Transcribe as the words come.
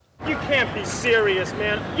You can't be serious,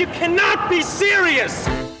 man. You cannot be serious!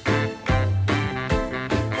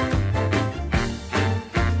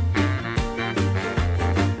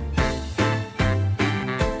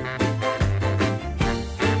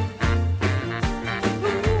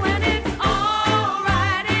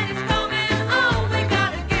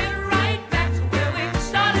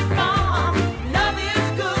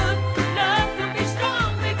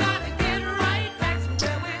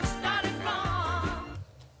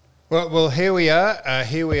 Well, here we are.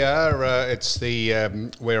 It's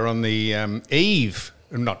we're on the eve,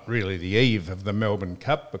 not really the eve of the Melbourne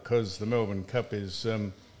Cup, because the Melbourne Cup is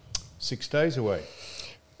 6 days away.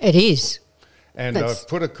 It is. And I've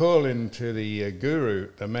put a call into the guru,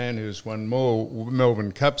 the man who's won more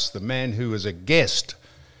Melbourne Cups, the man who was a guest,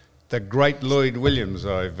 the great Lloyd Williams.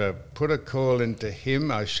 I've put a call into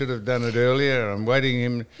him. I should have done it earlier. I'm waiting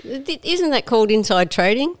him. Isn't that called inside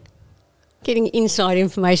trading? Getting inside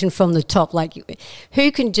information from the top. Like,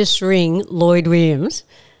 who can just ring Lloyd Williams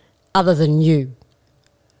other than you?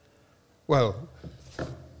 Well,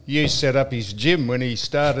 you set up his gym when he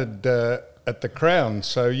started at the Crown,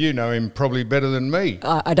 so you know him probably better than me.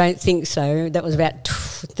 I don't think so. That was about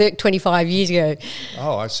 25 years ago.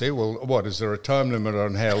 Oh, I see. Well, what, is there a time limit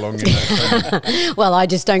on how long you know? Well, I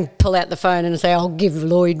just don't pull out the phone and say, I'll give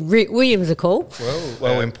Lloyd Williams a call.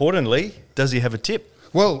 Well, importantly, does he have a tip?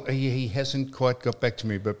 Well, he hasn't quite got back to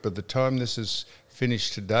me, but by the time this is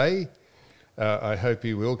finished today, I hope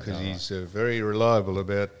he will, because he's very reliable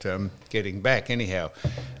about getting back. Anyhow,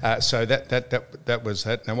 so that was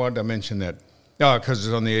that. Now, why did I mention that? Oh, because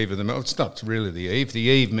it's on the eve of the. It's not really the eve. The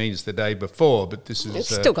eve means the day before, but this is.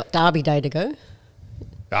 It's still got Derby Day to go.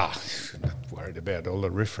 Not worried about all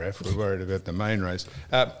the riffraff. We're worried about the main race.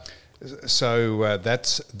 So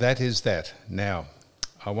that is that. Now,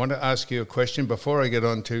 I want to ask you a question before I get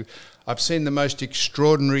on to. I've seen the most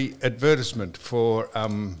extraordinary advertisement for.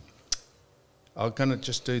 I'm going to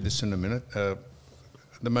just do this in a minute.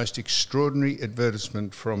 The most extraordinary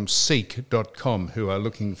advertisement from Seek.com, who are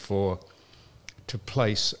looking to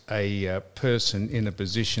place a person in a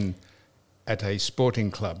position at a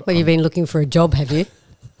sporting club. Well, you've been looking for a job, have you?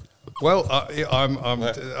 Well,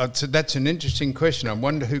 that's an interesting question. I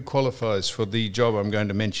wonder who qualifies for the job I'm going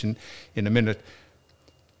to mention in a minute.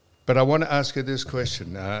 But I want to ask you this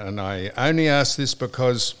question, and I only ask this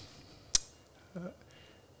because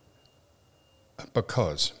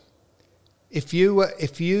if you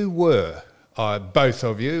were both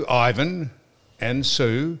of you, Ivan and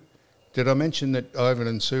Sue, did I mention that Ivan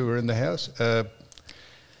and Sue were in the house? Go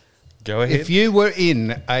ahead. If you were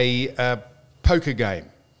in a poker game,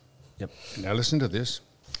 yep. Now listen to this,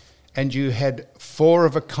 and you had 4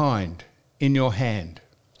 of a kind in your hand,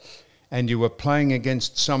 and you were playing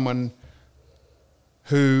against someone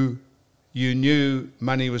who you knew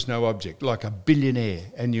money was no object, like a billionaire,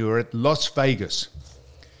 and you were at Las Vegas,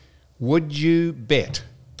 would you bet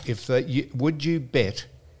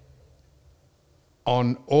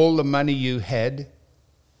on all the money you had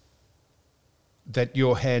that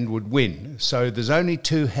your hand would win? So there's only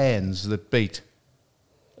 2 hands that beat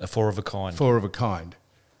a 4 of a kind. 4 of a kind.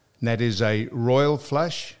 And that is a royal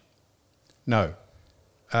flush. No.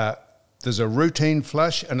 There's a routine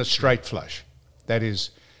flush and a straight flush. That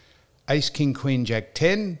is ace, king, queen, jack,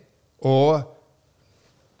 10, or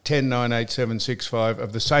 10, 9, 8, 7, 6, 5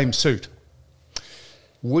 of the same suit.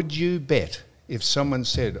 Would you bet if someone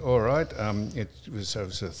said, all right, it was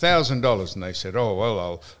 $1,000, and they said, oh,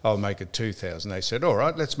 well, I'll make it 2,000. They said, all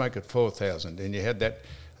right, let's make it 4,000. And you had that,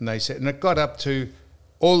 and they said, and it got up to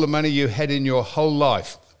all the money you had in your whole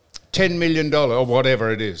life, $10 million or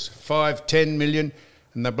whatever it is, 5, 10 million.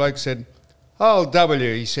 And the bloke said, I'll double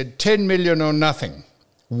you. He said, 10 million or nothing.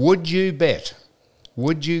 Would you bet?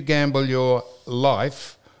 Would you gamble your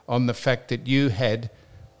life on the fact that you had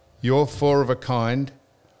your 4 of a kind?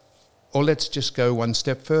 Or let's just go one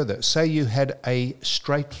step further. Say you had a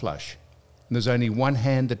straight flush. And there's only one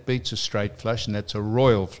hand that beats a straight flush, and that's a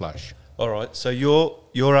royal flush. All right. So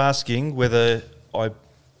you're asking whether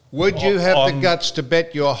Would you have the guts to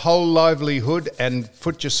bet your whole livelihood and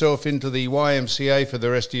put yourself into the YMCA for the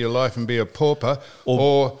rest of your life and be a pauper,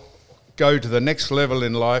 or go to the next level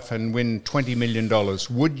in life and win $20 million?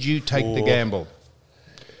 Would you take the gamble?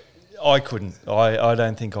 I couldn't. I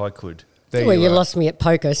don't think I could. Well, you lost me at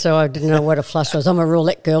poker, so I didn't know what a flush was. I'm a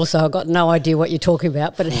roulette girl, so I've got no idea what you're talking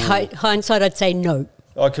about. But in hindsight, I'd say no.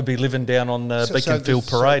 I could be living down on Beaconsfield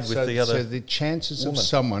Parade with the other. So the chances of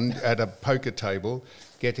someone at a poker table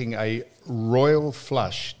getting a royal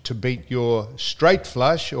flush to beat your straight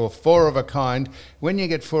flush or 4 of a kind, when you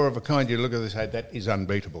get 4 of a kind, you look at this and say, that is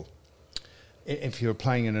unbeatable. if you were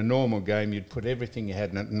playing in a normal game, you'd put everything you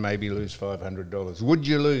had in it and maybe lose $500. Would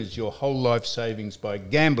you lose your whole life savings by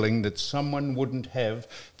gambling that someone wouldn't have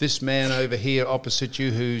this man over here opposite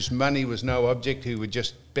you whose money was no object, who would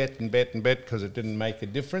just bet and bet and bet because it didn't make a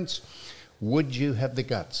difference? Would you have the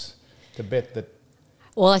guts to bet that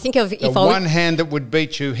Well, I think if the I one hand that would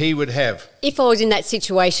beat you, he would have? if I was in that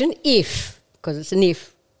situation, because it's an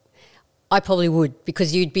if, I probably would,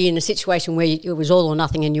 because you'd be in a situation where it was all or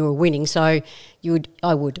nothing and you were winning. So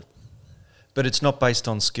I would. But it's not based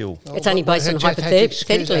on skill. It's only based on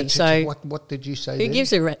hypothetically. So what did you say? who then?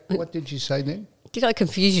 gives a? What did you say then? Did I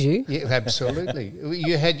confuse you? Yeah, absolutely.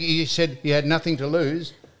 You said you had nothing to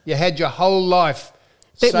lose. You had your whole life.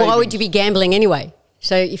 But why would savings. you be gambling anyway?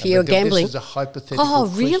 So if you're gambling, This is a hypothetical Oh,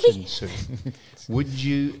 really? question, Sue. Would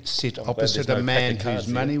you sit glad opposite there's a no man pack of cards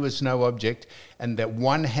whose money here. was no object and that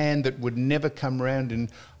one hand that would never come round, and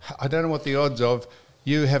I don't know what the odds of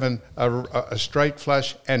you having a straight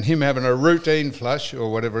flush and him having a routine flush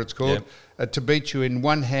or whatever it's called to beat you in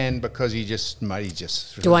one hand because he just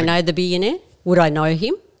do I know the billionaire? Would I know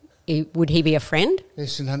him? Would he be a friend?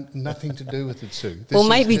 There's nothing to do with it, Sue. Well,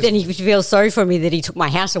 maybe then he would feel sorry for me that he took my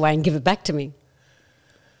house away and give it back to me.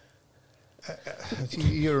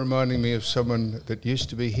 You're reminding me of someone that used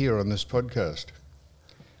to be here on this podcast.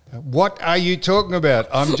 What are you talking about?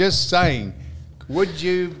 I'm just saying, would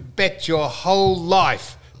you bet your whole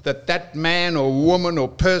life that man or woman or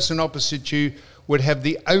person opposite you would have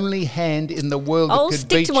the only hand in the world that I'll could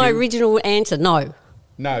stick beat to my you? original answer. No.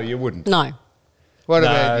 No, you wouldn't. No. What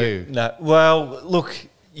about you? No. Well, look,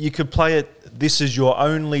 you could play it. This is your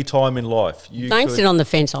only time in life. Don't sit on the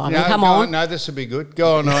fence, Ivan. No, Come go on. No, this would be good.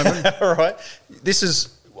 Go on, Ivan. All right.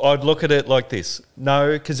 I'd look at it like this.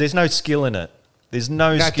 No, because there's no skill in it. There's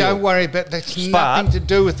no No, skill. don't worry about that. That's nothing to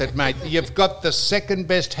do with it, mate. You've got the second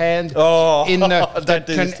best hand in the don't that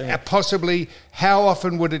do can this to me. possibly. How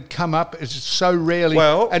often would it come up? It's so rarely.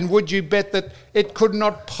 Well- and would you bet that it could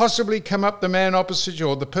not possibly come up? The man opposite you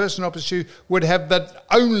or the person opposite you would have the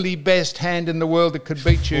only best hand in the world that could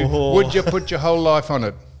beat you. Oh. Would you put your whole life on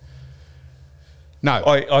it? No.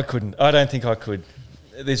 I couldn't. I don't think I could.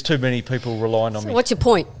 There's too many people relying on So me. what's your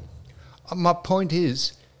point? My point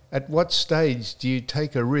is, at what stage do you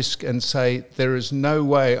take a risk and say there is no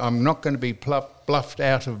way I'm not going to be bluffed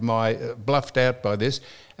out by this?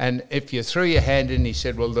 And if you threw your hand in, he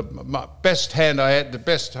said, "Well, my best hand I had,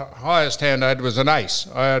 highest hand I had was an ace.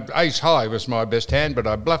 I had ace high was my best hand, but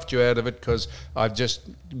I bluffed you out of it because I just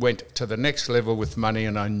went to the next level with money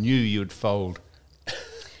and I knew you'd fold."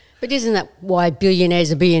 But isn't that why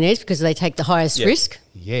billionaires are billionaires? Because they take the highest Yeah. risk?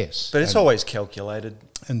 Yes, But it's always calculated.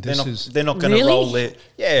 And they're not going to Really? roll their...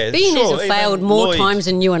 Yeah, Billionaires sure, have even failed more Lloyd. times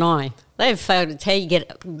than you and I. They've failed until you get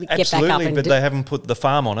back up. Absolutely, And but they haven't put the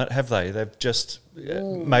farm on it, have they? They've just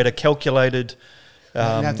made a calculated...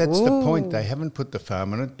 now that's the point. They haven't put the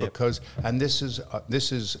farm on it because, and this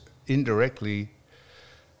is indirectly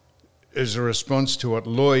as a response to what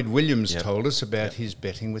Lloyd Williams told us about his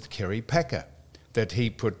betting with Kerry Packer, that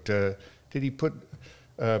he put. Did he put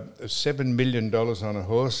 $7 million on a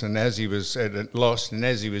horse, and as he was lost, and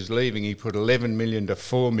as he was leaving, he put $11 million to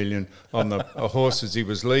 $4 million on a horse as he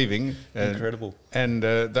was leaving. Incredible. And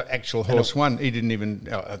the actual horse won. He didn't even.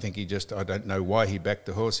 I think he just. I don't know why he backed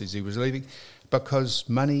the horse as he was leaving, because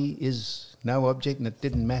money is no object, and it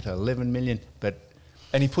didn't matter. $11 million, but.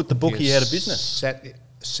 And he put the bookie out of business.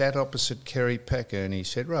 Sat opposite Kerry Packer, and he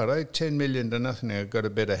said, "Right, $10 million to nothing. I've got a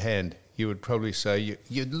better hand." You would probably say,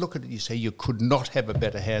 you'd look at it, you say, you could not have a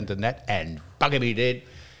better hand than that, and bugger me dead.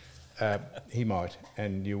 He might,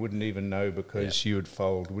 and you wouldn't even know because you would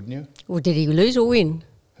fold, wouldn't you? Well, did he lose or win?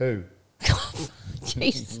 Who?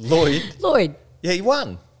 Jeez. Lloyd. Lloyd. Yeah, he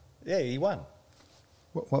won. Yeah, he won.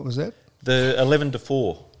 What was that? The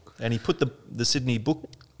 11-4. And he put the Sydney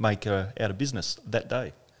bookmaker out of business that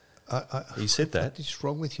day. He said that. What is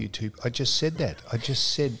wrong with you two? I just said that. I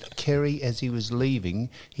just said Kerry, as he was leaving,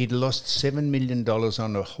 he'd lost $7 million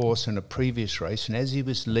on a horse in a previous race, and as he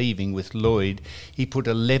was leaving with Lloyd, he put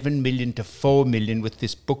 $11 million to $4 million with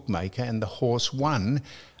this bookmaker, and the horse won.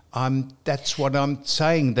 That's what I'm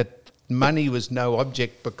saying, that money was no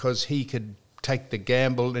object because he could take the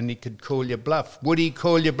gamble and he could call your bluff. Would he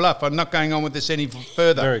call your bluff? I'm not going on with this any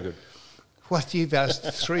further. Very good. What you've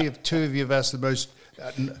asked, two of you have asked the most...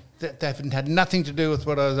 They haven't had nothing to do with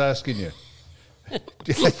what I was asking you.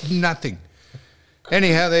 Nothing.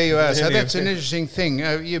 Anyhow, there you are. So that's an interesting thing.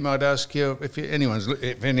 You might ask if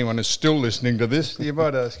anyone is still listening to this, you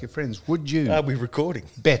might ask your friends, would you Are we recording?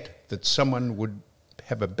 bet that someone would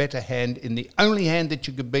have a better hand in the only hand that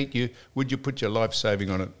you could beat you? Would you put your life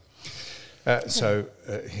saving on it?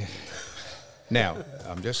 Now,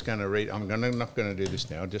 I'm just going to read. Not going to do this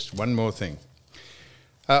now. Just one more thing.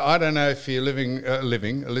 I don't know if you're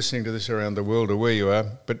listening to this around the world or where you are,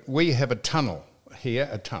 but we have a tunnel here.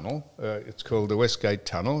 It's called the Westgate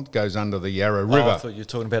Tunnel. It goes under the Yarra River. I thought you were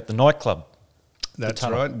talking about the nightclub. That's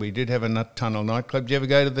right. We did have a tunnel nightclub. Did you ever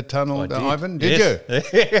go to the tunnel, Ivan? Did you?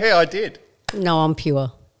 Yeah, I did. No, I'm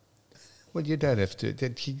pure. Well, you don't have to.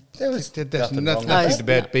 There's nothing nothing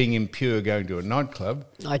about being impure going to a nightclub.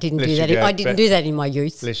 I didn't do that. I didn't do that in my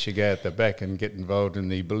youth. Unless you go out the back and get involved in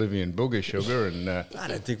the Bolivian booger sugar. And I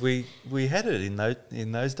don't think we had it in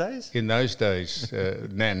those days. In those days,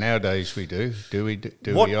 nowadays we do. Do we,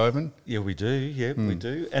 Ivan? Yeah, we do. Yeah, we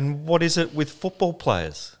do. And what is it with football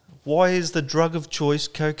players? Why is the drug of choice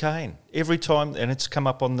cocaine every time? And it's come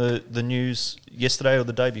up on the news yesterday or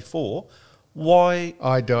the day before. Why?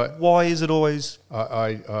 Why is it always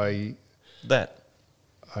that?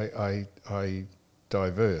 I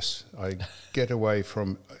diverse. I get away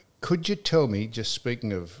from. Could you tell me? Just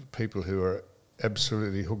speaking of people who are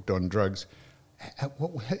absolutely hooked on drugs.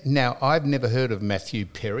 Now, I've never heard of Matthew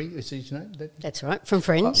Perry. Is his name? That's right, from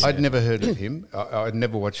Friends. I'd never heard of him. I'd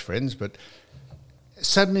never watched Friends, but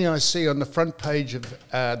suddenly I see on the front page of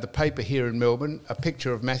the paper here in Melbourne a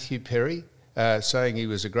picture of Matthew Perry. Saying he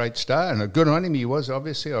was a great star, and a good on him he was,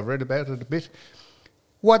 obviously. I've read about it a bit.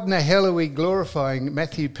 What in the hell are we glorifying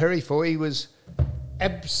Matthew Perry for? He was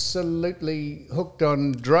absolutely hooked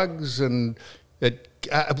on drugs, and you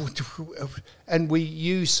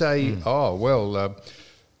say,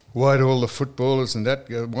 why do all the footballers and that,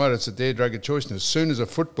 why is it their drug of choice? And as soon as a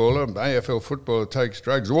footballer, an AFL footballer takes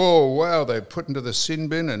drugs, they're put into the sin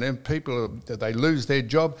bin, and then they lose their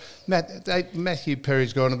job. Matthew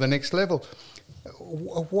Perry's gone to the next level.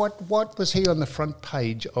 What was he on the front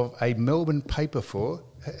page of a Melbourne paper for?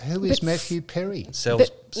 Who is Matthew Perry?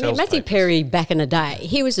 Matthew Perry, back in the day,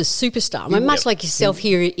 he was a superstar. I mean, much like yourself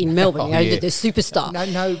here in Melbourne, the superstar.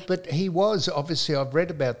 No, but he was. Obviously, I've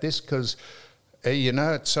read about this because...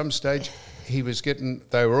 at some stage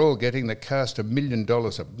they were all getting the cast $1 million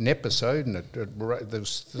an episode, and it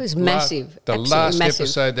was massive. The last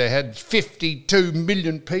episode, they had 52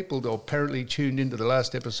 million people apparently tuned into the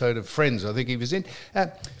last episode of Friends. I think he was in.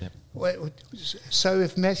 So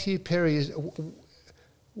if Matthew Perry is,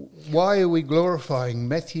 why are we glorifying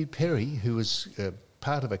Matthew Perry, who was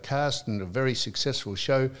part of a cast in a very successful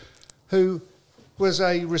show, who was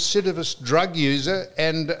a recidivist drug user,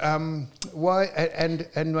 and they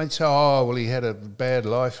say, he had a bad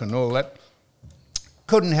life and all that.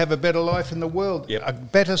 Couldn't have a better life in the world. Yep. A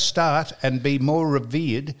better start and be more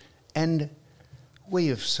revered, and we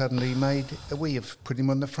have put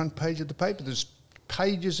him on the front page of the paper. There's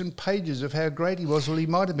pages and pages of how great he was. Well, he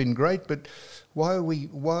might have been great, but why are we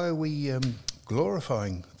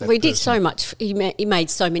glorifying that did so much. He made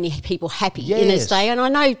so many people happy in his day, and I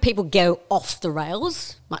know people go off the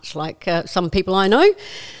rails, much like some people I know,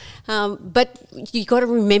 but you got to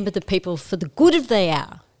remember the people for the good of they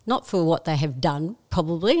are, not for what they have done,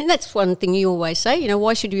 probably. And that's one thing you always say,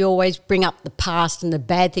 why should we always bring up the past and the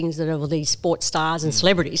bad things that are all these sports stars and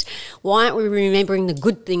celebrities? Why aren't we remembering the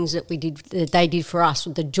good things that they did for us,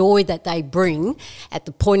 with the joy that they bring at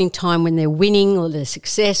the point in time when they're winning or their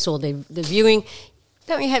success or the viewing?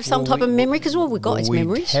 Don't we have some type of memory? Because all we've got is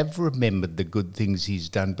memories. We have remembered the good things he's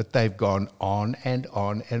done, but they've gone on and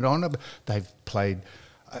on and on. They've played...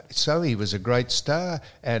 So he was a great star,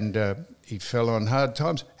 and he fell on hard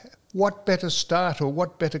times. What better start or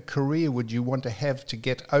what better career would you want to have to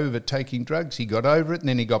get over taking drugs? He got over it, and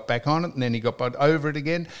then he got back on it, and then he got back over it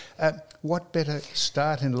again. What better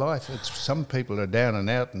start in life? Some people are down and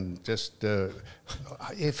out, and just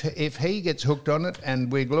if he gets hooked on it, and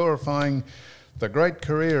we're glorifying the great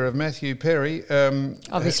career of Matthew Perry.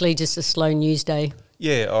 Obviously, just a slow news day.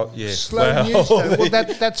 Yeah, Slow news day. Well,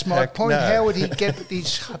 that's my point. No. How would he get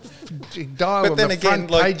his dial on the front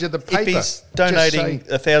page of the paper? If he's donating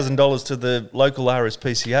 $1,000 to the local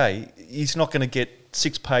RSPCA, he's not going to get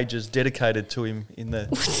 6 pages dedicated to him in the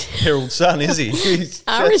Herald Sun, is he?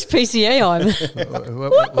 RSPCA,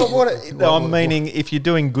 I'm meaning if you're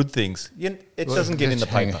doing good things, it doesn't get in the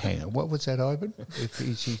paper. Hang on. What was that, Ivan? If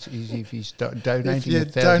he's donating, if you're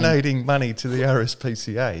donating money to the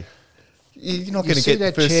RSPCA. You're not going to get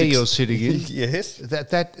that chair you're sitting in. Yes,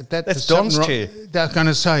 that's Don's chair. They're going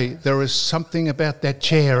to say there is something about that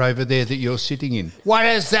chair over there that you're sitting in. What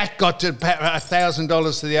has that got to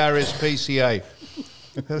 $1,000 to the RSPCA?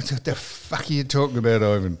 What the fuck are you talking about,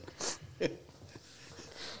 Ivan?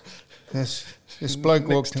 This bloke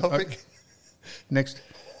walked. Next,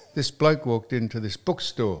 this bloke walked into this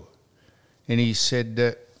bookstore, and he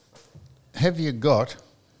said, "Have you got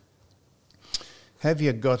have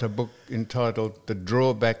you got a book entitled The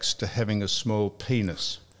Drawbacks to Having a Small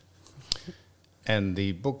Penis? And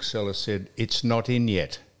the bookseller said, it's not in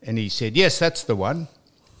yet. And he said, yes, that's the one.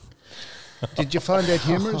 Did you find that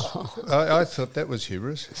humorous? I thought that was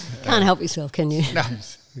humorous. Can't help yourself, can you? No,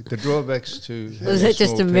 the drawbacks to... Was that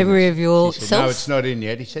just a memory of yourself? Said, no, it's not in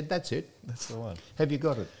yet. He said, that's it. That's the one. Have you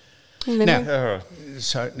got it? Memory? Now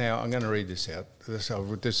I'm going to read this out. This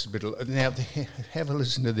is a bit. Now have a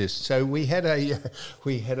listen to this. So we had a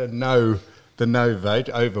no vote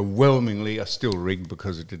overwhelmingly. I still rigged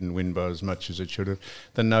because it didn't win by as much as it should have.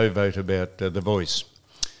 The no vote about The Voice,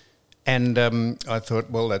 and I thought,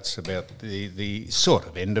 well, that's about the sort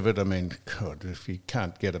of end of it. I mean, God, if you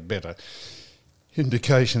can't get a better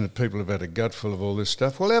indication that people have had a gutful of all this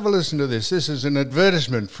stuff. Well, have a listen to this. This is an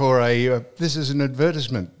advertisement for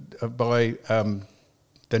by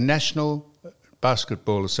the National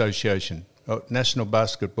Basketball Association, National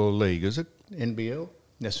Basketball League, is it? NBL?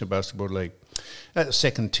 National Basketball League.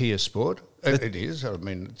 Second tier sport. It is. I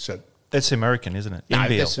mean, it's that's American, isn't it? No,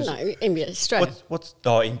 NBL. No, NBA, Australia. What's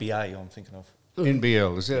NBA I'm thinking of?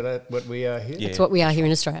 NBL, is that what we are here? Yeah. That's what we are here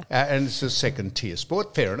in Australia. And it's a second tier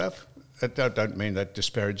sport, fair enough. I don't mean that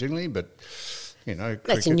disparagingly, but, you know...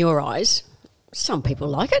 That's in your eyes. Some people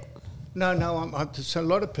like it. No, a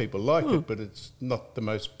lot of people like it, but it's not the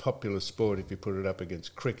most popular sport if you put it up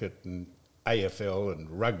against cricket and AFL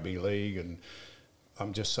and rugby league, and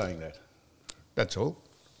I'm just saying that. That's all.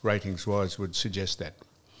 Ratings-wise would suggest that.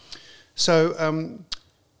 So and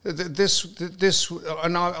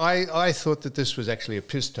I thought that this was actually a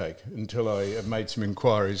piss take until I made some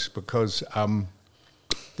inquiries, because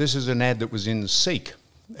this is an ad that was in Seek.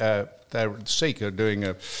 Seek are doing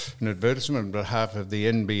an advertisement on behalf of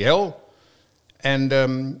the NBL, and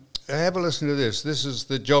have a listen to this. This is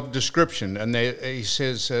the job description, and he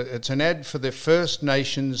says it's an ad for the First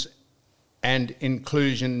Nations and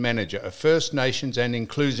Inclusion Manager, a First Nations and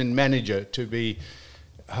Inclusion Manager to be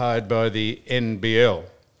hired by the NBL.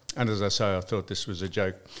 And as I say, I thought this was a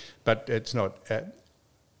joke, but it's not.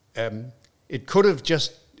 It could have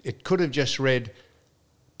just read,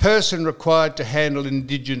 person required to handle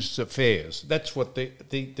Indigenous affairs. That's what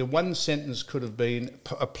the one sentence could have been.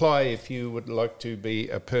 Apply if you would like to be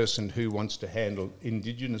a person who wants to handle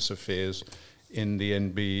Indigenous affairs in the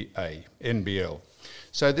NBL.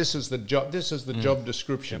 So this is the job. This is the job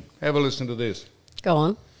description. Have a listen to this. Go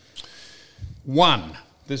on. 1.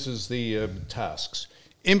 This is the tasks.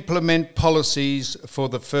 Implement policies for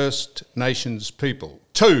the First Nations people.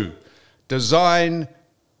 2. Design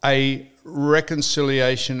a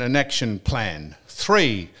reconciliation and action plan.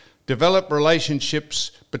 3. Develop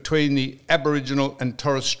relationships between the Aboriginal and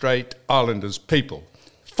Torres Strait Islanders people.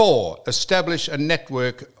 4. Establish a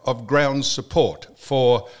network of ground support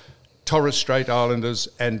for Torres Strait Islanders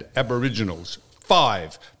and Aboriginals.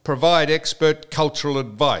 5. Provide expert cultural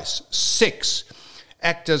advice. 6.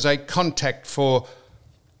 Act as a contact for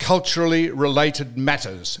culturally related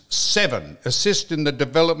matters. 7. Assist in the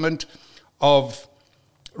development of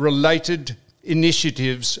related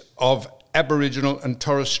initiatives of Aboriginal and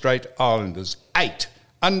Torres Strait Islanders. 8.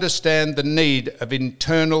 Understand the need of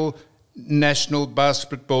internal National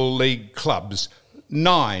Basketball League clubs.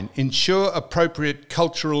 9. Ensure appropriate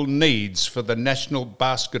cultural needs for the National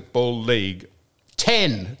Basketball League.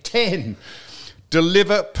 10.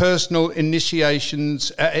 Deliver personal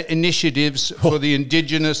initiatives for the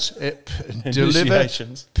Indigenous... deliver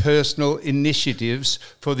personal initiatives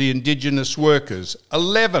for the Indigenous workers.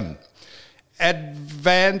 11.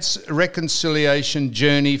 Advance reconciliation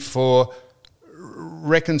journey for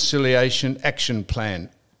reconciliation action plan.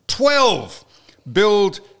 12.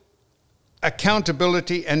 Build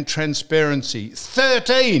accountability and transparency.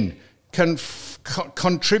 13.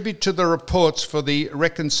 Contribute to the reports for the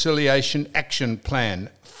Reconciliation Action Plan.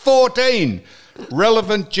 14.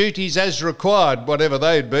 Relevant duties as required, whatever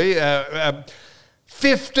they'd be.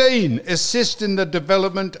 15. Assist in the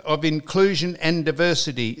development of inclusion and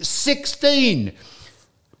diversity. 16.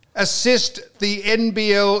 Assist the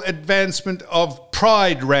NBL advancement of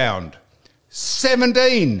Pride Round.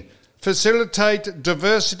 17. Facilitate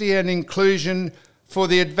diversity and inclusion for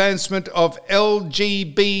the advancement of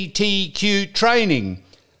LGBTQ training.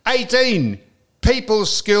 18. People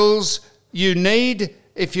skills you need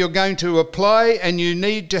if you're going to apply, and you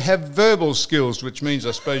need to have verbal skills, which means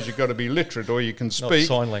I suppose you've got to be literate or you can speak.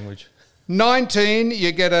 Not sign language. 19.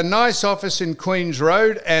 You get a nice office in Queen's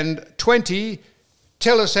Road. And 20.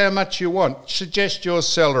 Tell us how much you want. Suggest your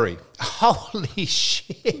salary. Holy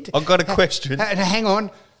shit. I've got a question. Hang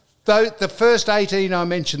on. Though the first 18 I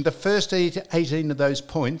mentioned, the first 18 of those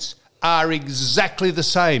points are exactly the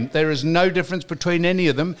same. There is no difference between any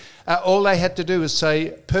of them. All they had to do is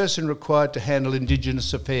say, person required to handle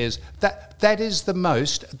Indigenous affairs. That is the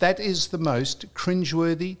most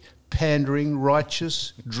cringeworthy, pandering,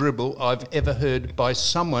 righteous dribble I've ever heard by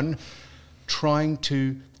someone trying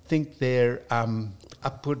to think they're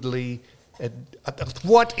upwardly...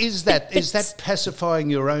 what is that? Is that pacifying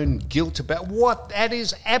your own guilt about what? That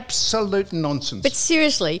is absolute nonsense. But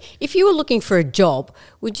seriously, if you were looking for a job,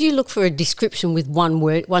 would you look for a description with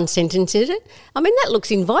one sentence in it? I mean, that looks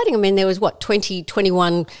inviting. I mean, there was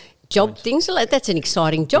 21 job things. That's an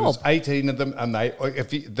exciting job. There was 18 of them, and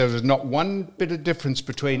there was not one bit of difference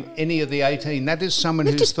between any of the 18. That is someone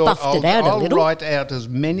They've who's just thought, buffed it out a little. write out as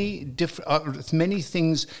many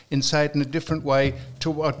things and say it in a different way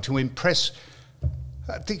to impress.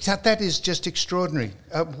 That is just extraordinary.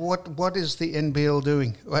 What is the NBL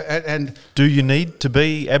doing? And do you need to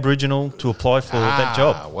be Aboriginal to apply for that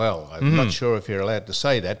job? Well, I'm not sure if you're allowed to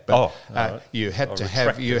say that, but you had to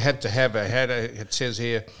have. It says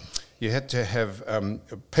here, you had to have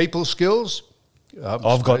people skills.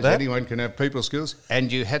 I've got that. Anyone can have people skills,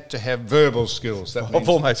 and you had to have verbal skills. I've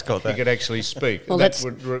almost got that. You could actually speak. Well, that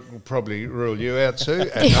would probably rule you out, Sue.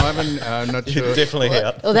 And Ivan, I'm not sure. You're definitely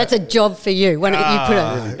out. Well, that's a job for you. Why don't you put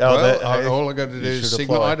it? All I got to do is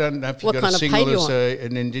signal. I don't know if you've got to signal as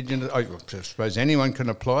an Indigenous. I suppose anyone can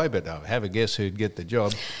apply, but I'll have a guess who'd get the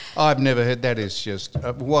job. I've never heard that. Is just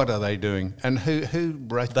what are they doing? And who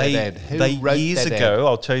wrote that ad? Years ago,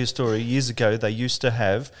 I'll tell you a story. Years ago, they used to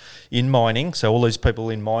have in mining. So all these people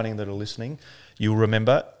in mining that are listening, you'll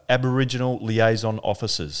remember Aboriginal liaison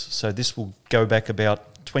officers. So this will go back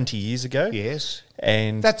about 20 years ago. Yes,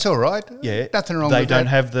 and that's all right. Yeah, nothing wrong with that. They don't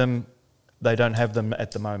have them. They don't have them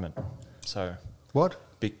at the moment. So what?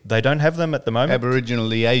 They don't have them at the moment. Aboriginal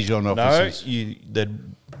liaison officers. No, they'd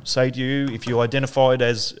say to you, if you identified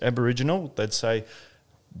as Aboriginal, they'd say,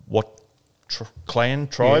 what clan,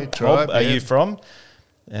 tribe are you from?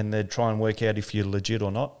 And they'd try and work out if you're legit or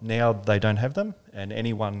not. Now they don't have them, and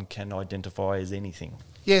anyone can identify as anything.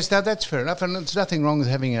 Yes, now that's fair enough, and there's nothing wrong with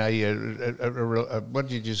having a what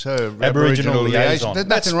did you say? Aboriginal liaison. There's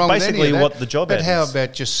nothing wrong with any of that. Basically what the job is. But how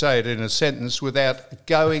about just say it in a sentence without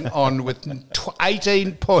going on with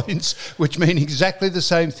 18 points, which mean exactly the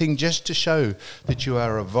same thing, just to show that you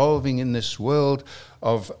are evolving in this world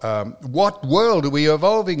of what world are we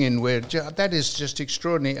evolving in? Where that is just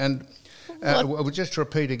extraordinary. And we'll just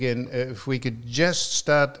repeat again, if we could just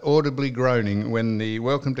start audibly groaning when the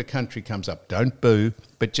Welcome to Country comes up. Don't boo,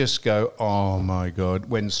 but just go, oh my God.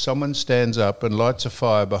 When someone stands up and lights a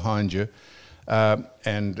fire behind you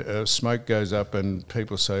and smoke goes up and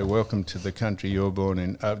people say, welcome to the country you're born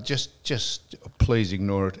in, just please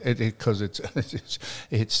ignore it because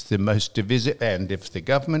it's the most divisive. And if the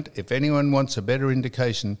government, if anyone wants a better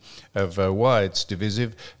indication of why it's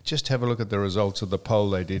divisive, just have a look at the results of the poll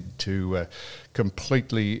they did to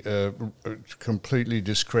completely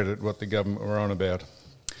discredit what the government were on about.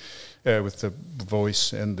 With the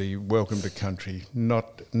voice and the welcome to country,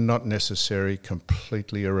 not necessary,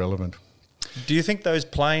 completely irrelevant. Do you think those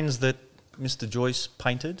planes that Mr. Joyce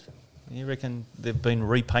painted, you reckon they've been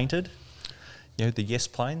repainted? You know, the Yes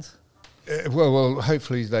planes? Well,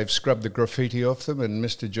 hopefully they've scrubbed the graffiti off them and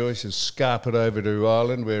Mr. Joyce has scarpered over to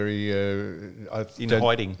Ireland where he...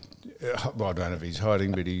 hiding. Well, I don't know if he's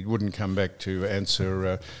hiding, but he wouldn't come back to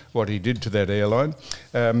answer what he did to that airline,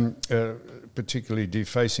 particularly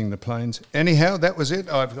defacing the planes. Anyhow, that was it.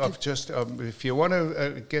 I've just, if you want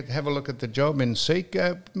to have a look at the job in Seek,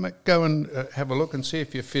 go and have a look and see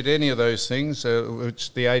if you fit any of those things,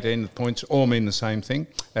 which the 18 points all mean the same thing.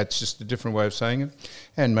 That's just a different way of saying it.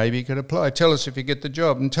 And maybe you could apply. Tell us if you get the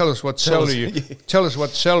job and tell us what salary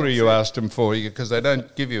you asked them for, because they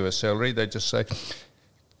don't give you a salary. They just say,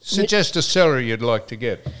 suggest a salary you'd like to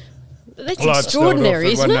get. That's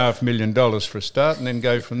extraordinary, isn't it? $1.5 million for a start and then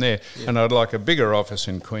go from there. Yeah. And I'd like a bigger office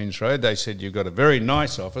in Queens Road. They said, you've got a very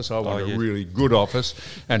nice office. I want a really good office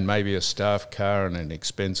and maybe a staff car and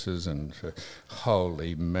expenses and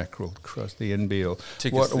holy mackerel, cross the NBL.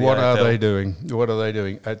 What are they doing? What are they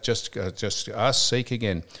doing? Just ask Seek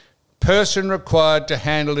again. Person required to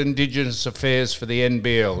handle Indigenous affairs for the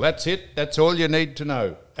NBL. That's it. That's all you need to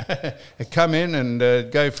know. Come in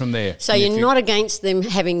and go from there. So you're not against them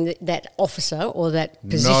having that officer or that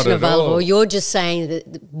position available. All. You're just saying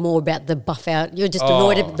that more about the buff out. You're just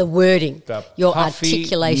annoyed at the wording, your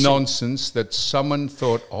articulation. Nonsense that someone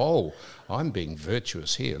thought, oh, I'm being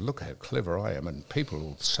virtuous here. Look how clever I am. And people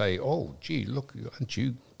will say, oh, gee, look, aren't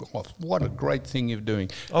you... Oh, what a great thing you're doing.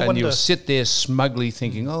 And you'll sit there smugly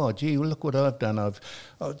thinking, oh, gee, look what I've done.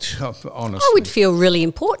 Honestly. I would feel really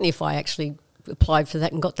important if I actually applied for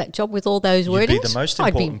that and got that job with all those You'd be wordings, the most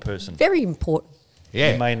I'd be important person. Very important.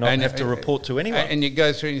 Yeah. You may not have to report to anyone. And you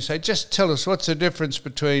go through and you say, just tell us what's the difference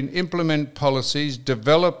between implement policies,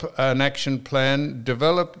 develop an action plan,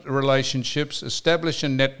 develop relationships, establish a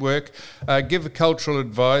network, give cultural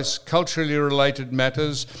advice, culturally related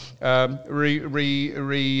matters, related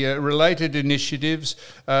initiatives,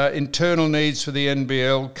 internal needs for the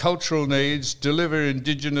NBL, cultural needs, deliver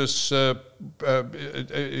Indigenous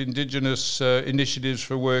initiatives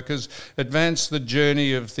for workers, advance the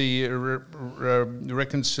journey of the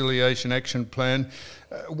Reconciliation Action Plan.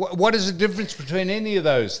 What is the difference between any of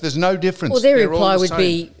those? There's no difference. Well, their They're reply all the would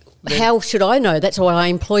same. be, how should I know? That's what I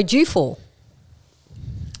employed you for.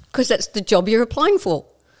 Because that's the job you're applying for.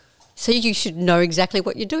 So you should know exactly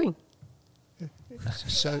what you're doing.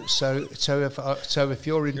 So if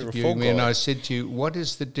you're interviewing me and I said to you, what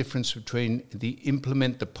is the difference between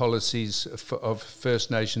implement the policies of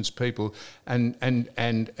First Nations people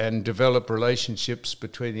and develop relationships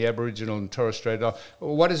between the Aboriginal and Torres Strait Islanders?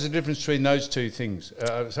 What is the difference between those two things?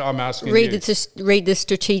 So I'm asking read the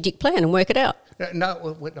strategic plan and work it out.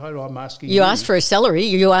 No, I'm asking you. You ask for a salary,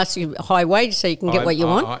 you ask a high wage so you can get what you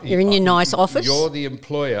want. You're in your nice office. You're the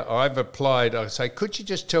employer. I've applied. I say, could you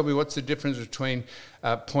just tell me what's the difference between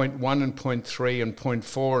point 1 and point 3 and point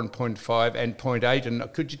 4 and point 5 and point 8?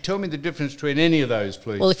 And could you tell me the difference between any of those,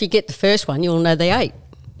 please? Well, if you get the first one, you'll know the 8.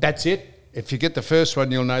 That's it. If you get the first one,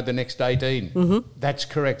 you'll know the next 18. Mm-hmm. That's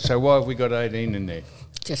correct. So why have we got 18 in there?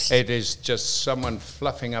 It is just someone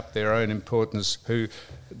fluffing up their own importance who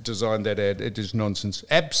designed that ad. It is nonsense.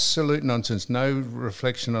 Absolute nonsense. No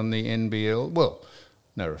reflection on the NBL. Well,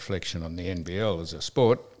 no reflection on the NBL as a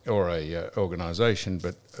sport or a organisation,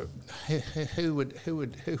 but who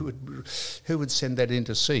would send that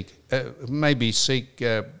into Seek? Maybe Seek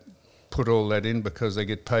put all that in because they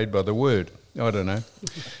get paid by the word. I don't know.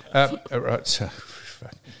 Right. So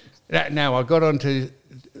now I got on to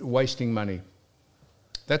wasting money.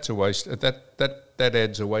 That's a waste. That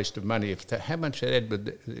ad's a waste of money. How much ad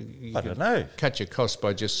would you I don't know. Cut your cost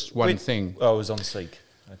by just one thing? Oh, it was on Seek.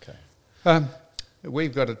 Okay.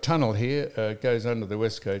 We've got a tunnel here. Goes under the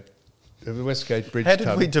Westgate Bridge. How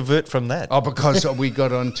did we divert from that? Oh, because we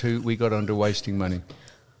got onto wasting money.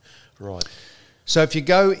 Right. So if you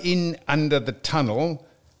go in under the tunnel,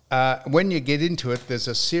 when you get into it, there's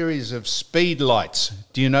a series of speed lights.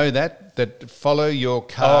 Do you know that follow your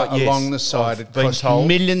car along the side? It costs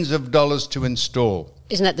millions of dollars to install.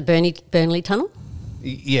 Isn't that the Burnley Tunnel?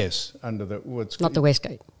 Yes, under the not the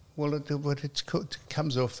Westgate. Well, it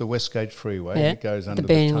comes off the Westgate Freeway. Yeah, It goes under the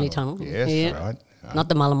Burnley Tunnel. Yes, yeah. right. Not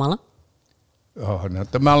the Mulla Mulla. Oh,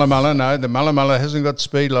 not the Mulla Mulla. No, the Mulla Mulla hasn't got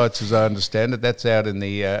speed lights, as I understand it. That's out in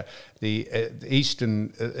the East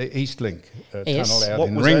Link tunnel out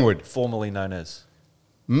in Ringwood. That formerly known as?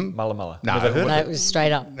 Mulla Mulla. No, Never heard of it was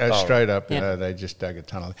straight up. Straight up. Yeah. They just dug a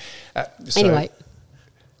tunnel. Anyway.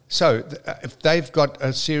 So if they've got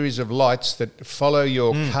a series of lights that follow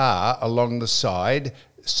your car along the side,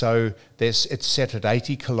 so it's set at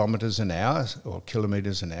 80 kilometres an hour or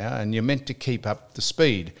kilometres an hour, and you're meant to keep up the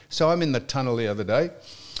speed. So I'm in the tunnel the other day,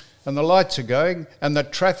 and the lights are going, and the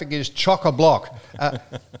traffic is chock-a-block.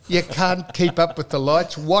 You can't keep up with the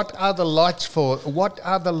lights. What are the lights for? What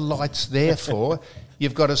are the lights there for?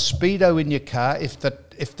 You've got a speedo in your car. If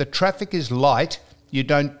the traffic is light, you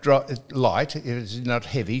don't drive light. It is not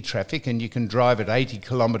heavy traffic, and you can drive at 80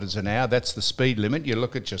 kilometres an hour. That's the speed limit. You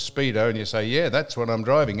look at your speedo and you say, "Yeah, that's what I'm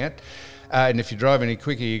driving at." And if you drive any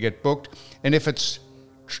quicker, you get booked. And if it's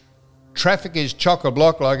traffic is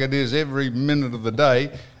chock-a-block like it is every minute of the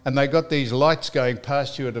day, and they got these lights going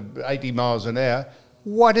past you at 80 miles an hour.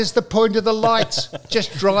 What is the point of the lights?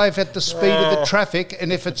 Just drive at the speed of the traffic,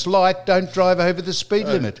 and if it's light, don't drive over the speed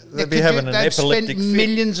limit. They'd be having an epileptic spent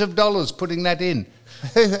millions of dollars putting that in.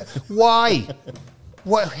 Why?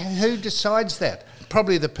 Who decides that?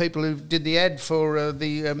 Probably the people who did the ad for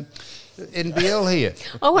the NBL here.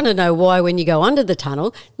 I want to know why when you go under the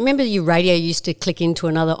tunnel, remember your radio used to click into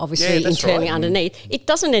another, obviously internally underneath. It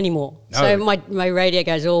doesn't anymore. No. So my radio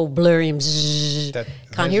goes all blurry and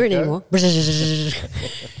can't hear it anymore.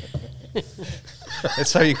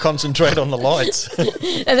 That's how you concentrate on the lights.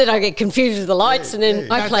 And then I get confused with the lights, and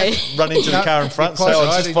then I play. Run into the car in front, so I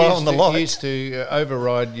was just following the lights. It used to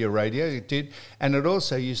override your radio, it did. And it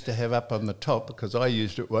also used to have up on the top, because I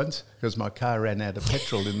used it once, because my car ran out of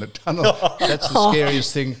petrol in the tunnel. That's the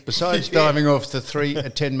scariest thing, besides diving off the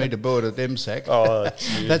 10-metre board at MSAC.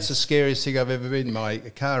 That's the scariest thing I've ever been. My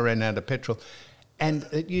car ran out of petrol. And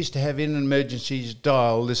it used to have in emergencies,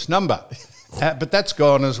 dial this number. But that's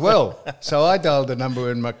gone as well. So I dialed a number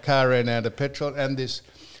when my car ran out of petrol, and did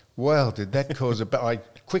that cause I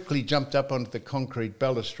quickly jumped up onto the concrete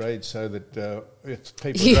balustrade so that if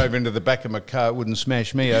people drove into the back of my car, it wouldn't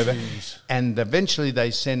smash me over. And eventually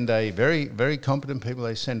they send a very, very competent people,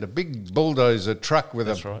 they send a big bulldozer truck with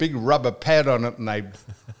big rubber pad on it, and they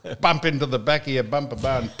bump into the back of your bumper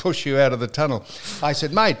bar and push you out of the tunnel. I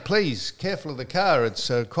said, mate, please, careful of the car. It's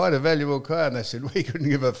quite a valuable car. And they said, we couldn't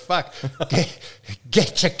give a fuck.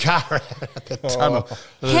 Get your car out of the tunnel.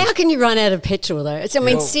 How can you run out of petrol, though?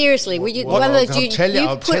 Seriously, you put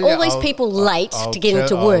all these people late to get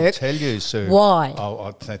into work. I'll tell you, Sue. Why?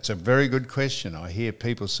 That's a very good question. I hear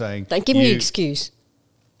people saying... Don't give me an excuse.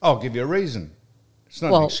 I'll give you a reason. It's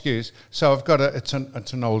not an excuse. So I've got it's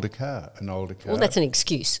an older car, Well, that's an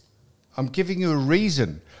excuse. I'm giving you a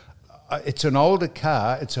reason. It's an older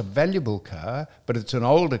car. It's a valuable car, but it's an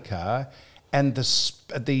older car, and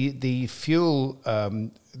the fuel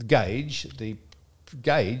gauge, the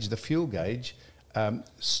fuel gauge,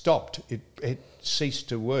 stopped. It ceased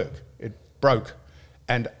to work. It broke,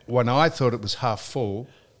 and when I thought it was half full,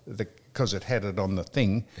 because it had it on the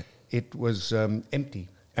thing, it was empty.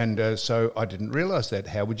 And so I didn't realise that.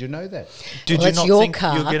 How would you know that? Did you not think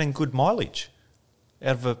you're getting good mileage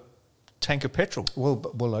out of a tank of petrol?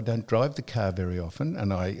 Well, I don't drive the car very often,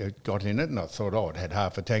 and I got in it and I thought, it had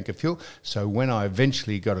half a tank of fuel. So when I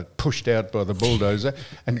eventually got it pushed out by the bulldozer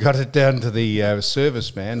and got it down to the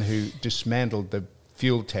serviceman who dismantled the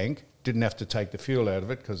fuel tank, didn't have to take the fuel out of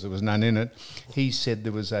it because there was none in it, he said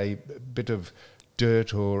there was a bit of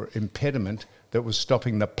dirt or impediment that was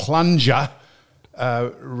stopping the plunger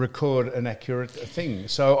record an accurate thing.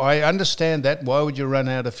 So I understand that. Why would you run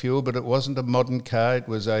out of fuel? But it wasn't a modern car. It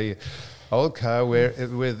was a old car where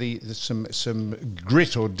some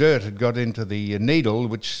grit or dirt had got into the needle,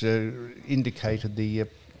 which indicated the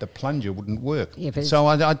plunger wouldn't work. Yeah, so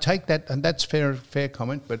I take that, and that's fair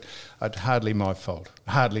comment. But it's hardly my fault.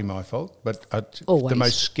 Hardly my fault. But the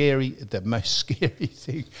most scary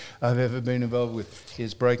thing I've ever been involved with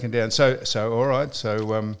is breaking down. So all right.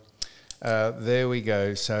 So. There we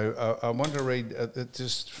go. So I want to read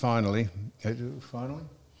just finally.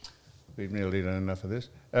 We've nearly done enough of this.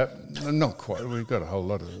 Not quite. We've got a whole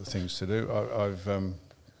lot of things to do.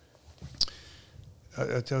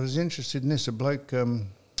 I was interested in this. A bloke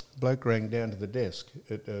rang down to the desk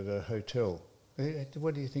at a hotel.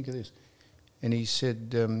 What do you think of this? And he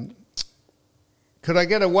said, "Could I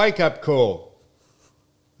get a wake-up call?"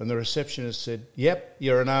 And the receptionist said, "Yep,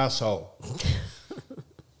 you're an arsehole."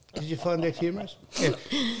 Did you find that humorous? Yeah.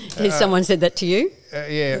 Has someone said that to you?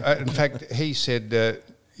 Yeah. In fact, he said,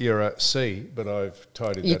 you're a C, but I've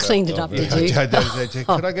tidied that up. You cleaned it up, did you?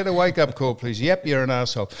 Could I get a wake-up call, please? Yep, you're an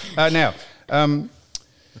arsehole. Now, I'm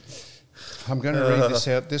going to read this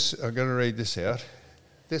out. I'm going to read this out.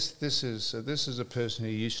 This is a person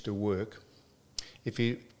who used to work. If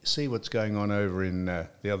you see what's going on over in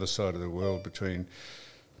the other side of the world between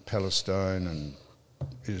Palestine and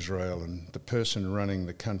Israel and the person running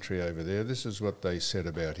the country over there, this is what they said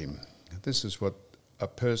about him. This is what a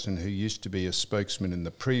person who used to be a spokesman in the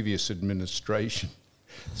previous administration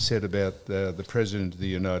said about the President of the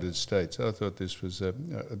United States. I thought this was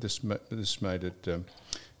this made it.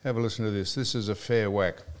 Have a listen to this. This is a fair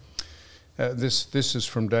whack. This is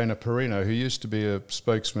from Dana Perino, who used to be a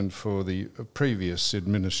spokesman for the previous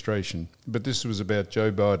administration. But this was about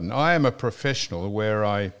Joe Biden. I am a professional where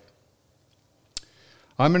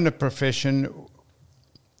I'm in a profession...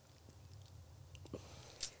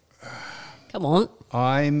 Come on.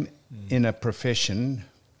 I'm in a profession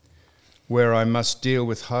where I must deal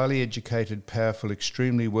with highly educated, powerful,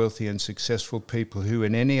 extremely wealthy and successful people who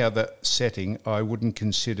in any other setting I wouldn't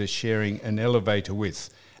consider sharing an elevator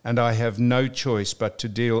with, and I have no choice but to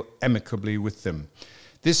deal amicably with them.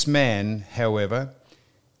 This man, however...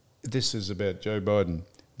 This is about Joe Biden.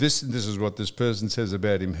 This is what this person says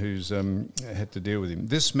about him who's had to deal with him.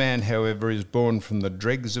 This man, however, is born from the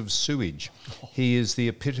dregs of sewage. He is the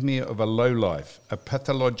epitome of a lowlife, a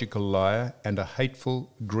pathological liar, and a hateful,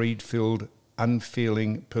 greed-filled,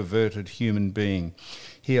 unfeeling, perverted human being.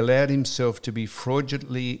 He allowed himself to be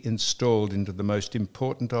fraudulently installed into the most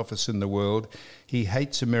important office in the world. He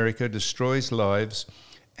hates America, destroys lives,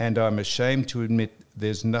 and I'm ashamed to admit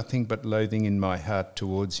there's nothing but loathing in my heart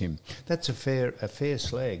towards him. That's a fair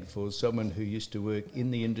slag for someone who used to work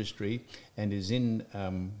in the industry and is in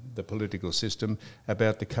the political system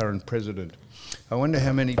about the current president. I wonder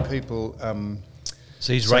how many people...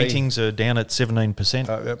 so his ratings are down at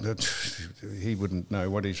 17%. He wouldn't know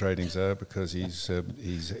what his ratings are because he's a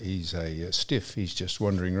stiff. He's just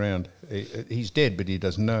wandering around. He's dead, but he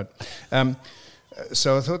doesn't know it.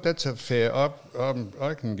 So I thought that's a fair.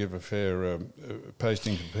 I can give a fair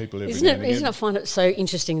posting to people every Isn't now it? and again. Isn't it find it so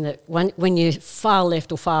interesting that when you're far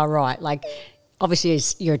left or far right, like obviously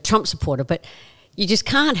you're a Trump supporter, but you just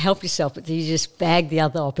can't help yourself, but you just bag the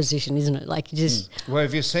other opposition, isn't it? Like you just. Well,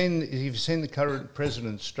 have you seen the current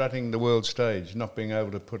president strutting the world stage, not being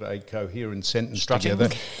able to put a coherent sentence together?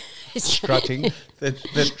 Strutting.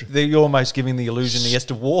 You're almost giving the illusion he has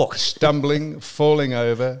to walk. Stumbling, falling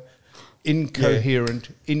over, incoherent,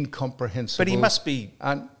 incomprehensible. But he must be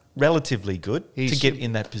relatively good to get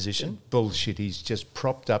in that position. Bullshit. He's just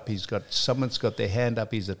propped up. Someone's got their hand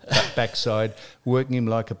up his backside, working him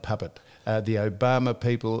like a puppet. The Obama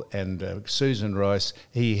people and Susan Rice,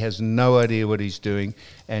 he has no idea what he's doing,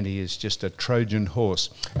 and he is just a Trojan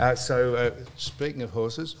horse. So speaking of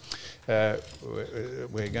horses,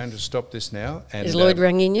 we're going to stop this now. And, Is Lloyd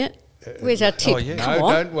rang in yet? Where's our tip? Oh, yeah. Come no,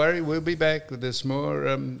 on. don't worry. We'll be back. There's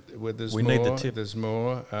more. We need the tip. There's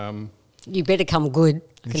more. You better come good.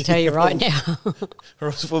 I can tell you right now. Or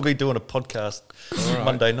else we'll be doing a podcast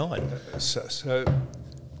Monday night. So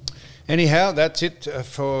anyhow, that's it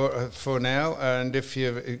for now. And if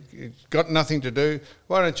you've got nothing to do,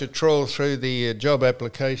 why don't you trawl through the job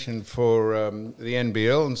application for the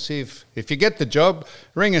NBL and see if you get the job,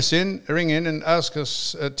 ring in and ask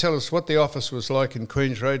us, tell us what the office was like in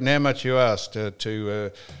Queen's Road and how much you asked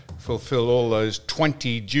to fulfil all those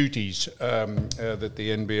 20 duties that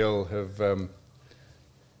the NBL have.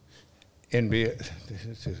 NBL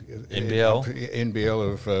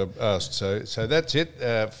have asked. So that's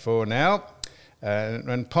it for now.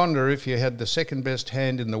 And ponder, if you had the second best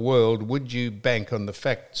hand in the world, would you bank on the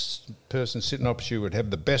fact the person sitting opposite you would have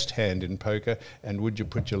the best hand in poker, and would you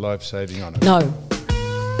put your life saving on it? No.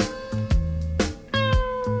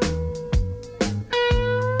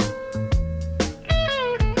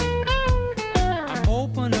 I'm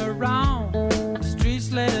open around the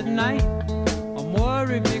streets late at night. I'm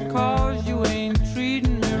worried because you ain't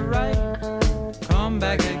treating me right. Come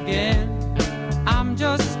back again. I'm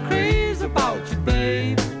just